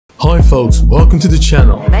Hi folks, welcome to the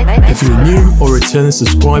channel. If you're a new or returning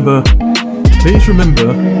subscriber, please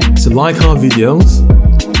remember to like our videos,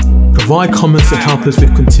 provide comments that help us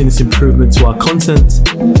with continuous improvement to our content,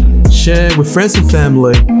 share with friends and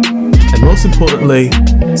family, and most importantly,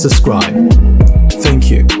 subscribe.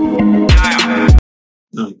 Thank you.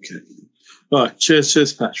 Okay. All right.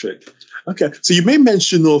 Cheers, Patrick. Okay. So you made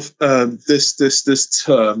mention of this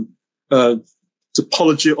term,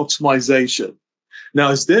 topology optimization. Now,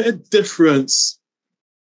 is there a difference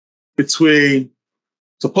between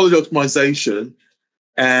topology optimization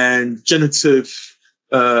and generative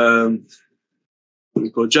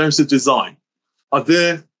design? Are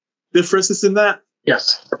there differences in that?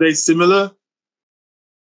 Yes. Are they similar?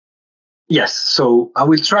 Yes. So I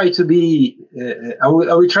will try to be. I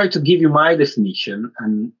will try to give you my definition,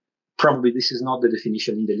 and probably this is not the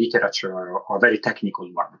definition in the literature or a very technical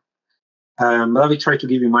one. But I will try to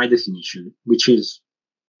give you my definition, which is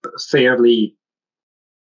fairly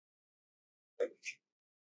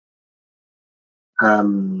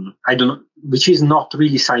which is not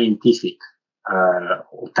really scientific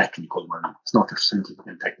or technical one. It's not a scientific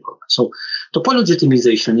and technical one. So topology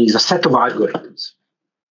optimization is a set of algorithms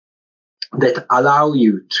that allow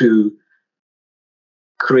you to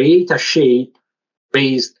create a shape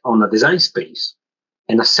based on a design space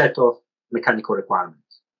and a set of mechanical requirements.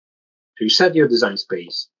 So you set your design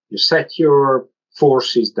space, you set your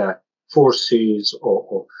forces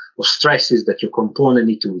or stresses that your component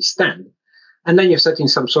need to withstand, and then you're setting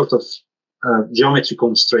some sort of geometry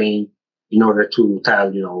constraint in order to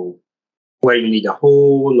tell, where you need a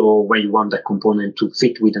hole or where you want that component to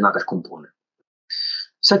fit with another component.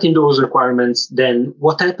 Setting those requirements, then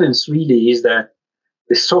what happens really is that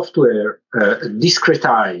the software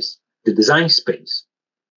discretize the design space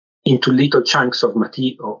into little chunks of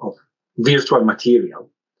virtual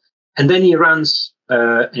material, and then it runs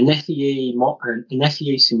an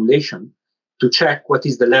FEA simulation to check what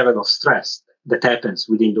is the level of stress that happens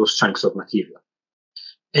within those chunks of material.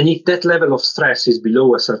 And if that level of stress is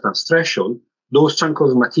below a certain threshold, those chunks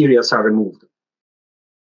of materials are removed.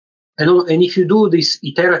 And if you do this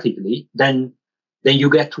iteratively, then you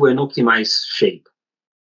get to an optimized shape.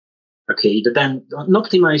 Okay, then an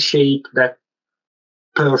optimized shape that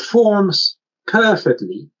performs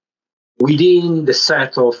perfectly within the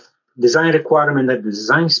set of design requirement and the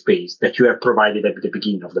design space that you have provided at the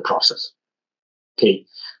beginning of the process. Okay,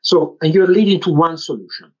 so, and you're leading to one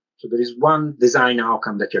solution. So there is one design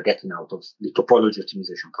outcome that you're getting out of the topology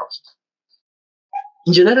optimization process.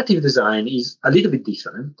 In generative design is a little bit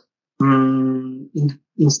different in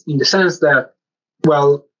the sense that,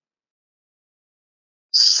 well,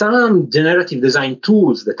 some generative design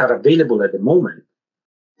tools that are available at the moment,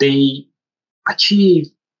 they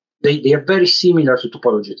are very similar to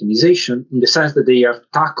topology optimization in the sense that they are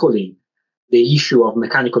tackling the issue of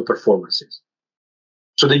mechanical performances.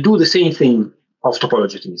 So they do the same thing of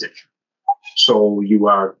topology optimization. So you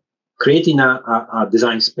are creating a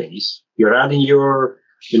design space, you're adding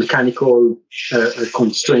the mechanical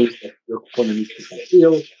constraints that your component needs to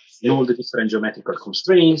fulfill, and all the different geometrical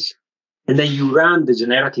constraints, and then you run the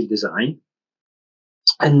generative design.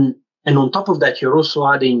 And on top of that, you're also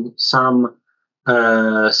adding some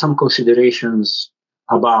considerations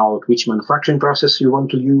about which manufacturing process you want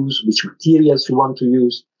to use, which materials you want to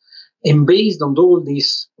use. And based on all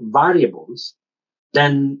these variables,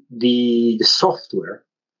 then the software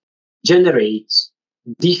generates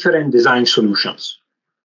different design solutions.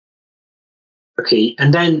 Okay,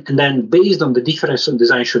 and then based on the different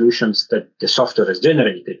design solutions that the software has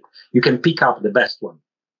generated, you can pick up the best one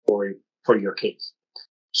for your case.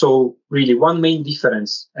 So really, one main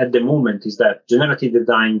difference at the moment is that generative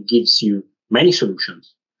design gives you many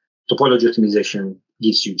solutions. Topology optimization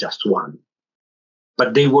gives you just one,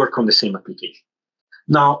 but they work on the same application.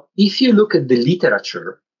 Now, if you look at the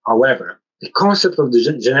literature, however, the concept of the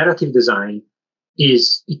generative design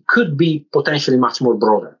it could be potentially much more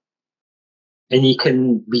broader. And it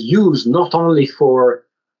can be used not only for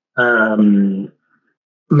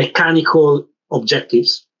mechanical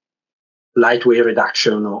objectives, lightweight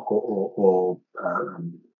reduction or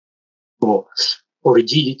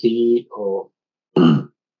rigidity,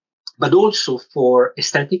 but also for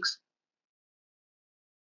aesthetics.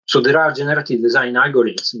 So there are generative design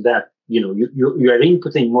algorithms that you are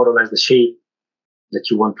inputting more or less the shape that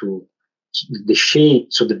you want to,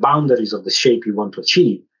 so the boundaries of the shape you want to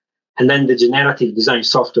achieve, and then the generative design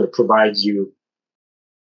software provides you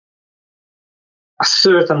a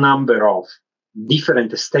certain number of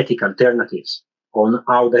different aesthetic alternatives on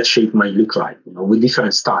how that shape might look like, with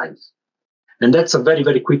different styles. And that's a very,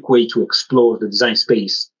 very quick way to explore the design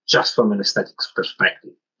space just from an aesthetics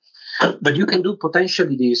perspective. But you can do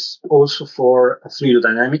potentially this also for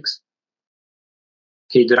fluidodynamics.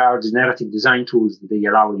 Okay, there are generative design tools that they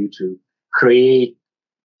allow you to create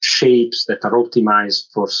shapes that are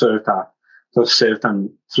optimized for certain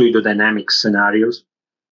fluidodynamic scenarios.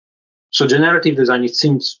 So generative design, it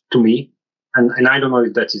seems to me, and I don't know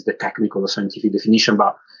if that is the technical or scientific definition,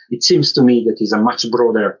 but it seems to me that is a much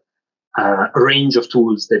broader range of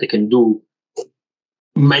tools that they can do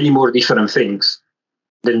many more different things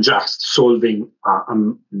than just solving a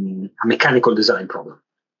mechanical design problem.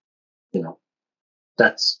 You know,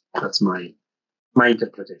 that's my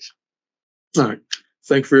interpretation. All right.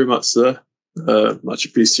 Thank you very much, sir. Much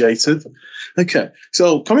appreciated. Okay,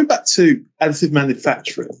 so coming back to additive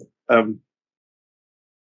manufacturing,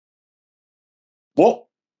 what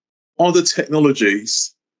are the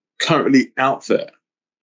technologies currently out there?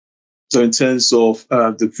 So in terms of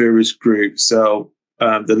the various groups, so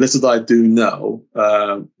the little that I do know,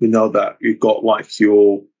 we know that you've got like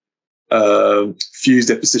your fused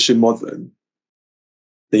deposition modeling.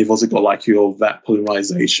 Then you've also got like your vat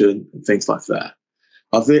polymerization and things like that.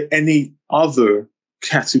 Are there any other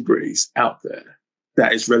categories out there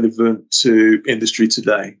that is relevant to industry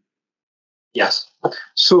today? Yes.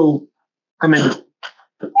 So, I mean,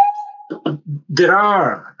 there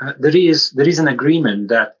is an agreement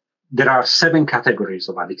that there are 7 categories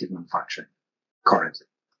of additive manufacturing currently.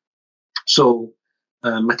 So,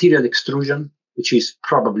 material extrusion, which is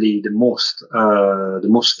probably the most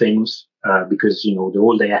famous because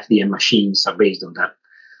all the FDM machines are based on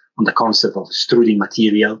the concept of extruding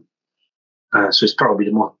material. So it's probably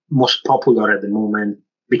the most popular at the moment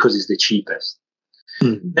because it's the cheapest.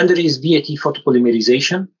 Mm-hmm. Then there is VAT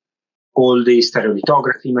photopolymerization, all the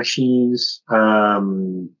stereolithography machines,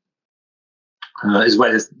 as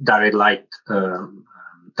well as direct light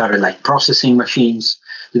processing machines.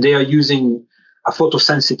 They are using a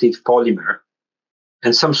photosensitive polymer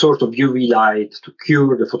and some sort of UV light to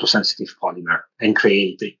cure the photosensitive polymer and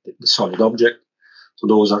create the solid object. So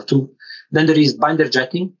those are 2. Then there is binder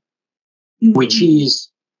jetting, which is,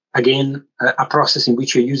 again, a process in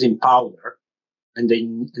which you're using powder and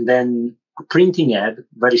then a printing head,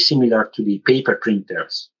 very similar to the paper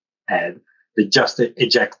printer's head, that just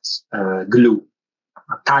ejects glue,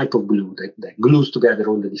 a type of glue that glues together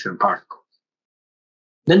all the different particles.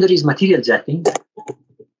 Then there is material jetting,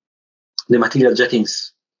 the material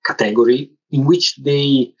jettings category, in which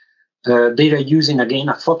they are using, again,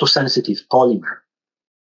 a photosensitive polymer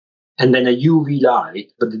and then a UV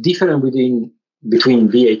light. But the difference between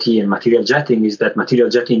VAT and material jetting is that material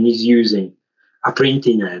jetting is using a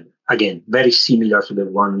printing head, again, very similar to the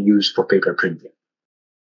one used for paper printing.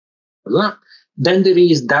 Then there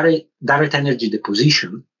is direct energy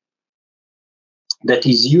deposition that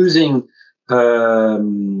is using a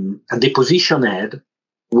deposition head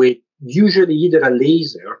with usually either a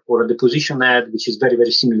laser or a deposition head, which is very,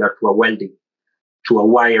 very similar to a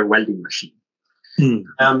wire welding machine.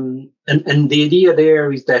 And the idea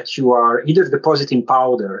there is that you are either depositing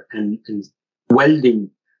powder and welding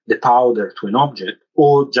the powder to an object,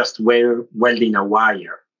 or just welding a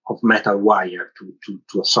metal wire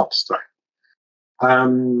to a substrate.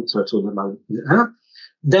 So it's all about.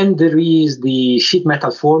 Then there is the sheet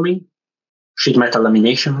metal forming, sheet metal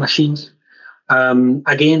lamination machines.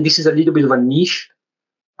 Again, this is a little bit of a niche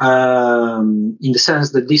in the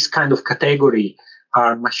sense that this kind of category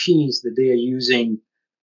are machines that they are using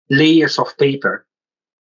layers of paper,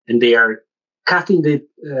 and they are cutting the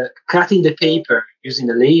paper using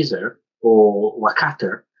a laser or a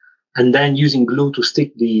cutter, and then using glue to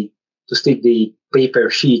stick the paper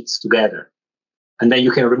sheets together. And then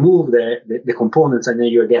you can remove the components, and then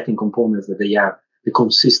you're getting components that they have the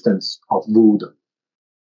consistency of wood.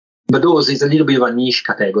 But those is a little bit of a niche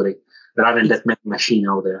category. There aren't that many machines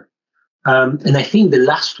out there. And I think the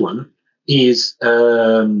last one is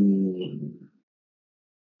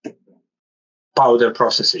powder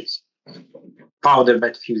processes, powder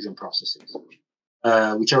bed fusion processes,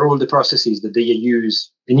 which are all the processes that they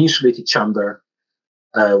use an insulated chamber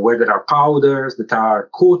where there are powders that are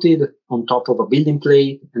coated on top of a building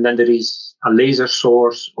plate, and then there is a laser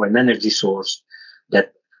source or an energy source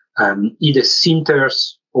that either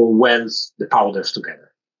sinters or welds the powders together.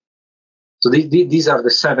 So these are the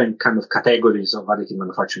 7 kind of categories of additive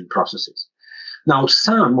manufacturing processes. Now,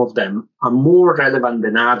 some of them are more relevant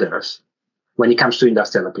than others when it comes to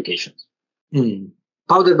industrial applications.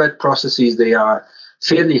 Powder bed processes, they are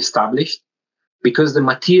fairly established because the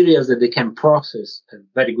materials that they can process have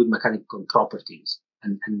very good mechanical properties,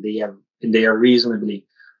 and they are reasonably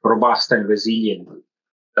robust and resilient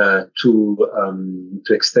to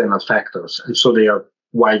external factors, and so they are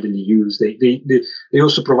widely used. They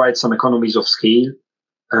also provide some economies of scale,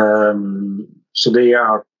 so they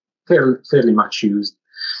are fairly much used.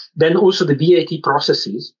 Then also the VAT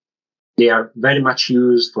processes, they are very much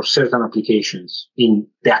used for certain applications in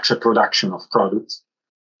the actual production of products.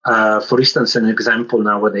 For instance, an example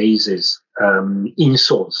nowadays is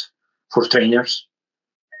insoles for trainers.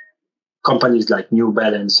 Companies like New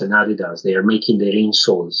Balance and Adidas, they are making their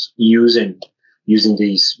insoles using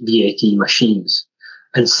these VAT machines.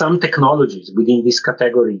 And some technologies within this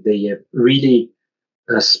category, they have really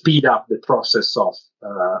speed up the process of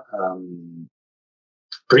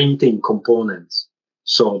printing components,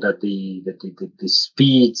 so that the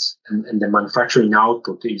speeds and the manufacturing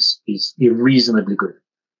output is reasonably good.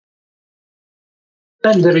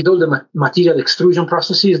 Then there is all the material extrusion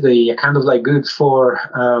processes. They are kind of like good for,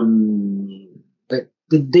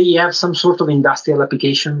 they have some sort of industrial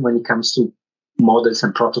application when it comes to models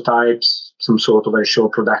and prototypes, some sort of very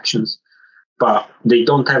short productions, but they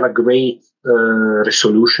don't have a great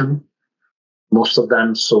resolution, most of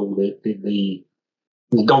them, so they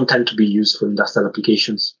don't tend to be used for industrial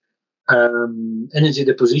applications. Energy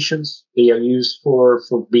depositions, they are used for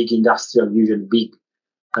big industrial, usually big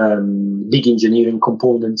engineering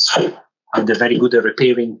components. They're very good at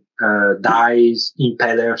repairing dies, big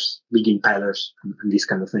impellers, and these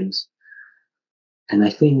kind of things. And I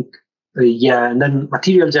think, and then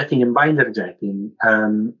material jetting and binder jetting,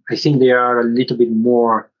 I think they are a little bit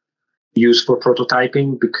more used for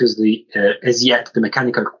prototyping, because as yet the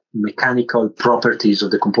mechanical properties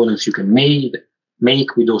of the components you can make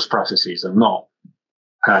with those processes are not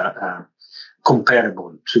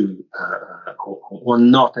comparable to or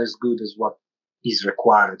not as good as what is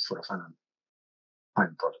required for a final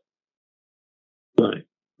product.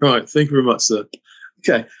 Right. Thank you very much, sir.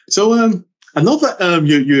 Okay. So I know that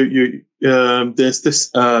there's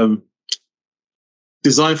this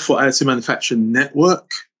design for additive manufacturing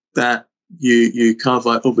network that you kind of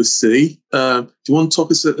like oversee. Do you want to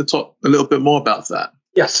talk us a little bit more about that?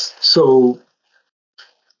 Yes. So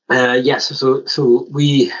So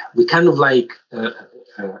we kind of like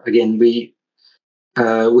again we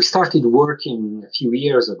started working a few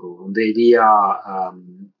years ago on the idea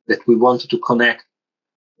that we wanted to connect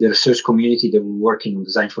the research community that we're working on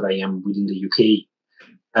Design for IM within the UK.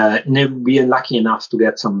 And we are lucky enough to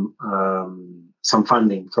get some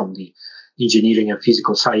funding from the Engineering and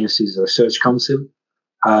Physical Sciences Research Council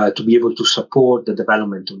to be able to support the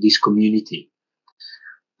development of this community.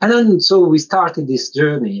 And then, so we started this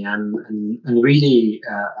journey, and really,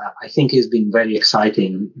 I think it's been very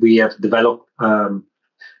exciting. We have developed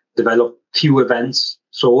few events.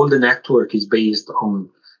 So all the network is based on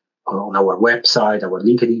our website, our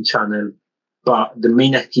LinkedIn channel, but the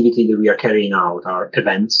main activity that we are carrying out are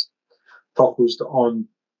events focused on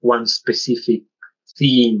one specific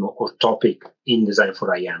theme or topic in Design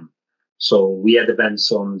for IM. So we had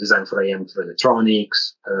events on Design for IM for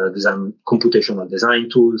electronics, computational design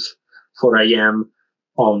tools for IM,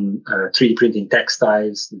 on 3D printing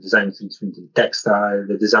textiles, the design of 3D printing textile,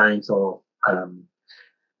 the designs of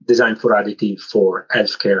design for additive for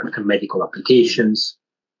healthcare and medical applications.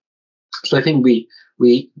 So I think we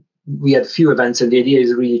had a few events, and the idea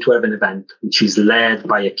is really to have an event which is led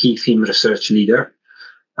by a key theme research leader,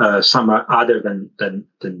 some are other than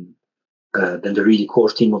the really core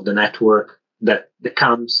team of the network that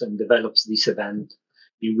comes and develops this event,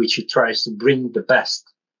 in which it tries to bring the best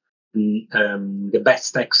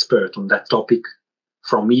expert on that topic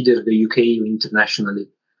from either the UK or internationally,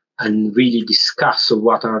 and really discuss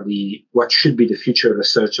what should be the future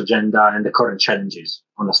research agenda and the current challenges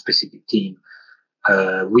on a specific team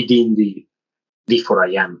within the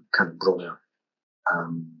D4IM kind of broader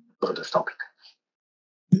topic.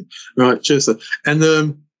 Right, cheers, sir. And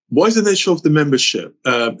what is the nature of the membership?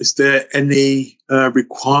 Is there any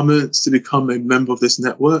requirements to become a member of this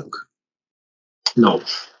network? No,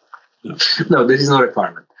 there is no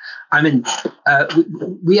requirement. I mean,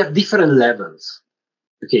 we have different levels.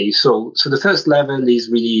 Okay, so the first level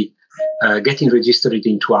is really getting registered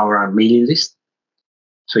into our mailing list.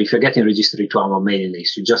 So if you're getting registered into our mailing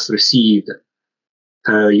list, you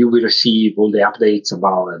will receive all the updates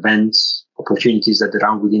about events, opportunities that are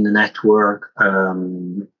around within the network,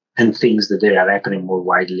 and things that they are happening more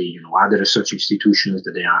widely, other research institutions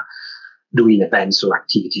that they are doing events or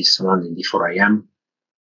activities surrounding D4IM.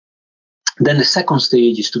 Then the second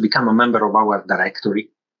stage is to become a member of our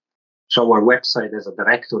directory. So our website has a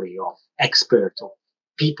directory of experts, of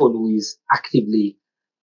people who is actively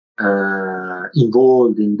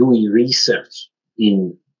involved in doing research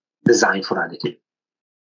in design for additive.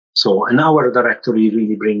 So, and our directory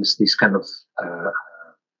really brings this kind of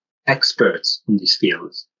experts in these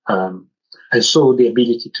fields. And so the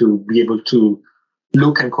ability to be able to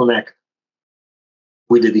look and connect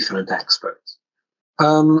with the different experts.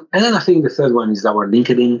 And then I think the third one is our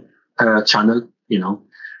LinkedIn channel.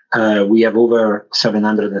 We have over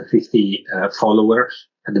 750 followers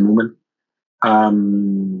at the moment.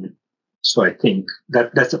 So I think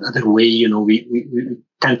that's another way, we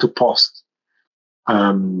tend to post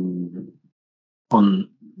on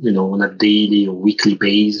a daily or weekly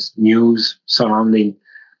basis news surrounding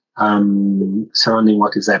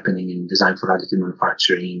what is happening in design for additive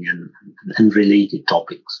manufacturing and related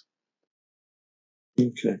topics.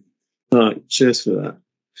 Okay. All right. Cheers for that.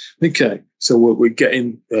 Okay. So we're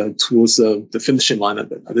getting towards the finishing line at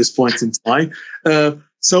this point in time.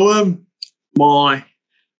 So my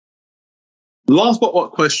last but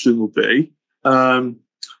what question will be,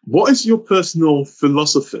 what is your personal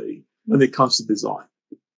philosophy when it comes to design?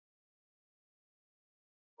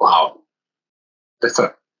 Wow. That's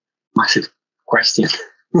a massive question.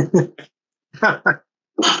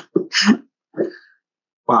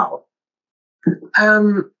 Wow.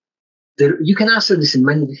 You can answer this in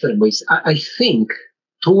many different ways. I think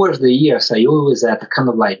towards the years, I always had a kind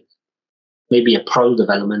of like maybe a product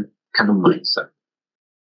development kind of mindset,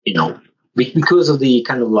 because of the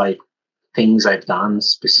kind of like things I've done,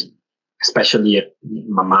 especially at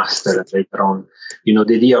my master and later on,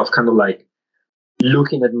 the idea of kind of like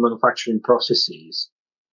looking at manufacturing processes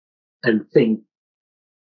and think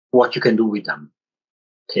what you can do with them.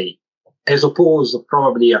 Okay. As opposed to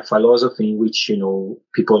probably a philosophy in which,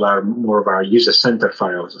 people are more of a user-centered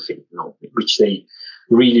philosophy, which they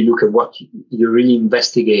really look at what you really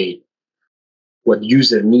investigate what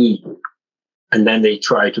user need. And then they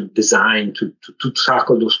try to design to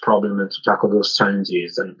tackle those problems and to tackle those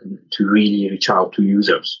challenges and to really reach out to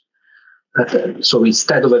users. So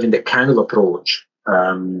instead of having the kind of approach,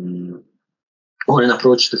 or an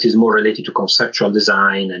approach that is more related to conceptual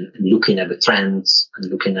design and looking at the trends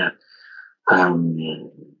and looking at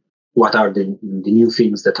what are the new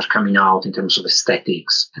things that are coming out in terms of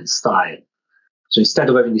aesthetics and style. So instead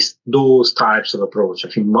of having those types of approach, I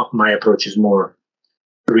think my approach is more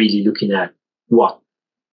really looking at what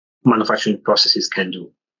manufacturing processes can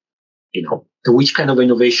do, and which kind of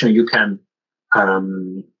innovation you can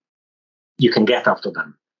get out of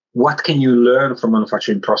them. What can you learn from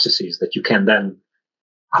manufacturing processes that you can then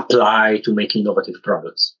apply to make innovative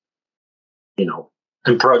products,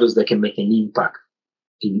 and products that can make an impact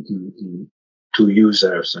to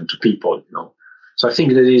users and to people, So I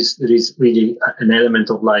think there is really an element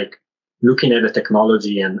of like looking at the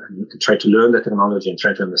technology and try to learn the technology and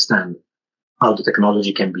try to understand how the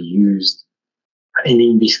technology can be used. And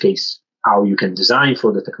in this case, how you can design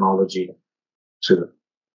for the technology to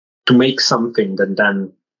make something that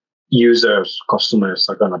then users, customers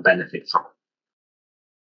are going to benefit from.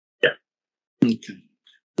 Yeah. Okay.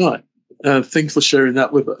 All right. Thanks for sharing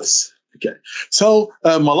that with us. Okay. So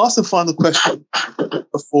my last and final question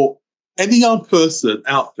for any young person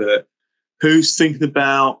out there who's thinking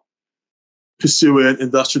about pursuing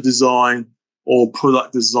industrial design or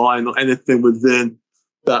product design or anything within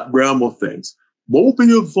that realm of things, what would be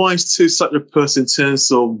your advice to such a person in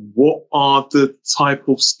terms of what are the type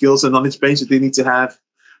of skills and knowledge base that they need to have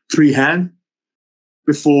pre-hand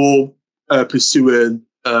before pursuing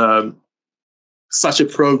such a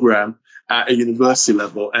program at a university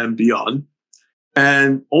level and beyond?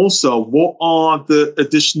 And also, what are the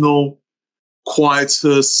additional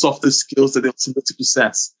quieter, softer skills that they ultimately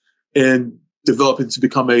possess in developing to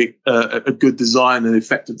become a good designer, an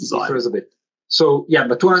effective designer? A bit. So yeah,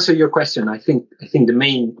 but to answer your question, I think the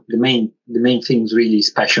main things really is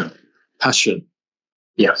passion. Passion.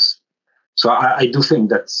 Yes. So I do think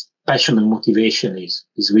that passion and motivation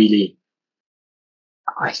is really,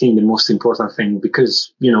 I think, the most important thing,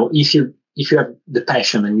 because if you have the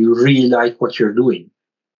passion and you really like what you're doing,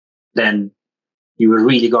 then you are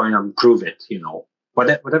really going to improve it.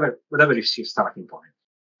 Whatever is your starting point.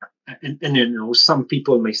 And some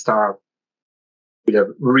people may start with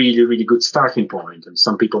a really, really good starting point, and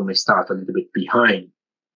some people may start a little bit behind.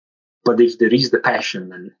 But if there is the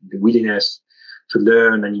passion and the willingness to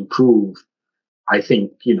learn and improve, I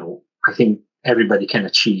think everybody can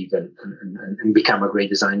achieve and become a great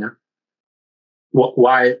designer.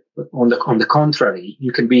 While on the contrary,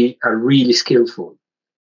 you can be a really skillful,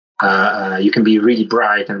 you can be really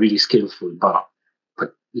bright and really skillful, but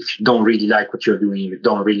if you don't really like what you're doing, you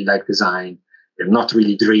don't really like design, you're not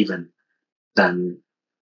really driven, then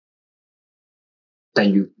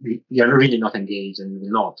you're really not engaged, and you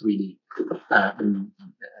will not really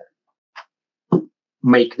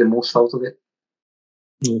make the most out of it.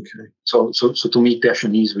 Okay. So to me,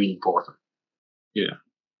 passion is really important. Yeah.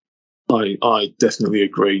 I definitely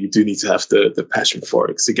agree. You do need to have the passion for it.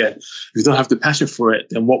 Because again, if you don't have the passion for it,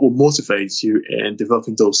 then what will motivate you in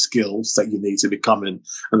developing those skills that you need to become an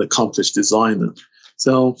accomplished designer?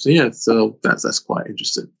 So that's quite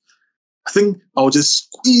interesting. I think I'll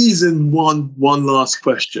just squeeze in one last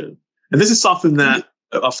question, and this is something that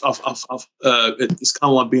it's kind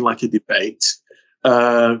of like being like a debate,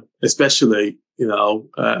 especially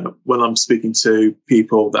when I'm speaking to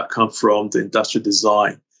people that come from the industrial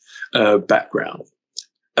design background.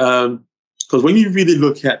 Because when you really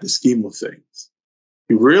look at the scheme of things,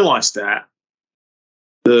 you realize that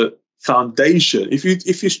the foundation, if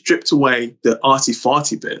you stripped away the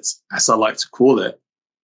arty-farty bits, as I like to call it,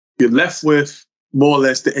 you're left with more or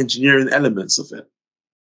less the engineering elements of it.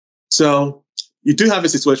 So you do have a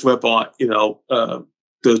situation whereby,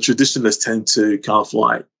 the traditionalists tend to kind of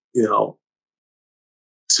like,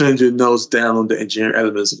 turn your nose down on the engineering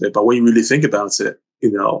elements of it. But when you really think about it,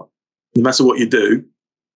 no matter what you do,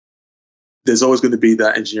 there's always going to be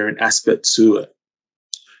that engineering aspect to it.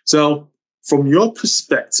 So from your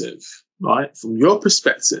perspective, right, do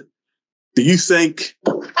you think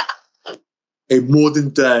a modern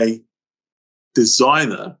day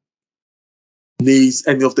designer needs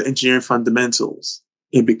any of the engineering fundamentals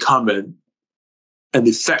in becoming an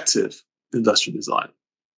effective industrial designer?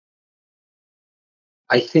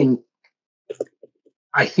 I think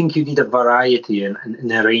you need a variety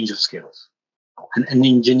and a range of skills, and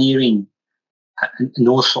engineering and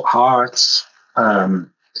also arts are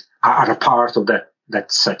a part of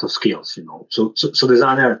that set of skills. So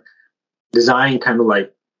design kind of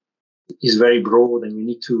like is very broad, and you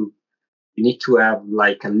need to have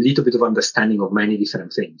like a little bit of understanding of many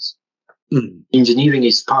different things. Engineering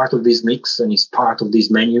is part of this mix and is part of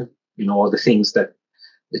this menu. All the things that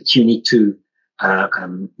you need to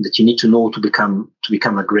know to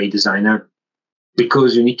become a great designer,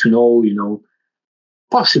 because you need to know,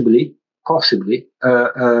 possibly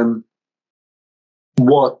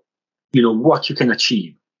what you can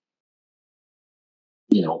achieve.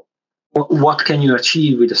 What can you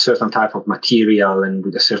achieve with a certain type of material and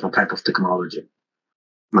with a certain type of technology,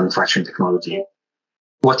 manufacturing technology?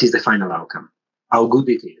 What is the final outcome? How good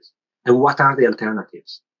it is? And what are the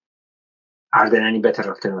alternatives? Are there any better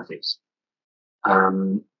alternatives?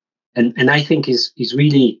 And I think is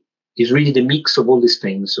really the mix of all these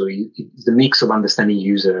things. So it's the mix of understanding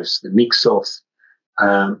users, the mix of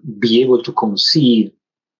be able to conceive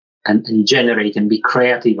and generate and be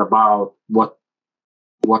creative about what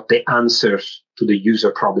the answers to the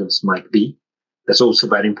user problems might be. That's also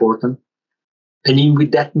very important. And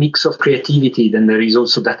with that mix of creativity, then there is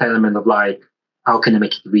also that element of like, how can I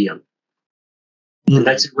make it real? And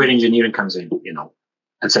that's where engineering comes in,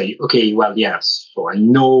 and say, okay, well, yes, so I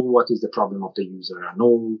know what is the problem of the user.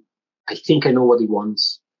 I think I know what he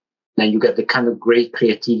wants. Then you get the kind of great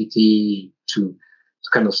creativity to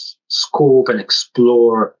kind of scope and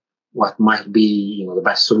explore what might be, the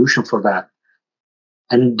best solution for that.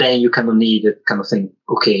 And then you kind of need to kind of think,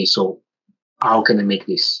 okay, so how can I make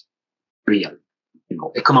this real,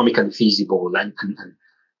 economically feasible and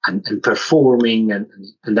performing, and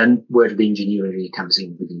then where the engineering really comes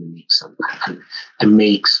in within the mix and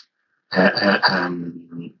makes a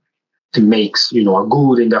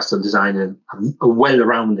good industrial design and a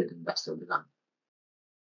well-rounded industrial design.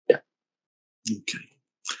 Yeah. Okay.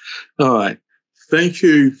 All right. Thank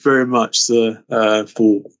you very much, sir,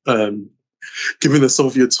 for giving us some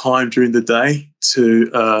of your time during the day to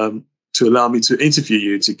allow me to interview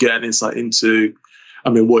you, to get an insight into,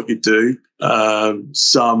 what you do,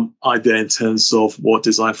 some idea in terms of what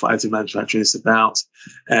design for additive manufacturing is about,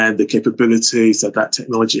 and the capabilities that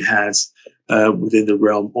technology has within the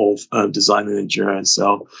realm of design and engineering.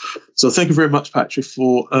 So thank you very much, Patrick,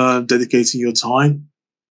 for dedicating your time.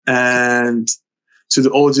 And to the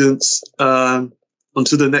audience,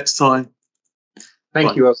 until the next time.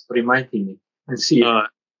 Thank you also for reminding me. And see you.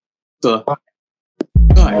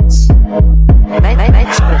 Right.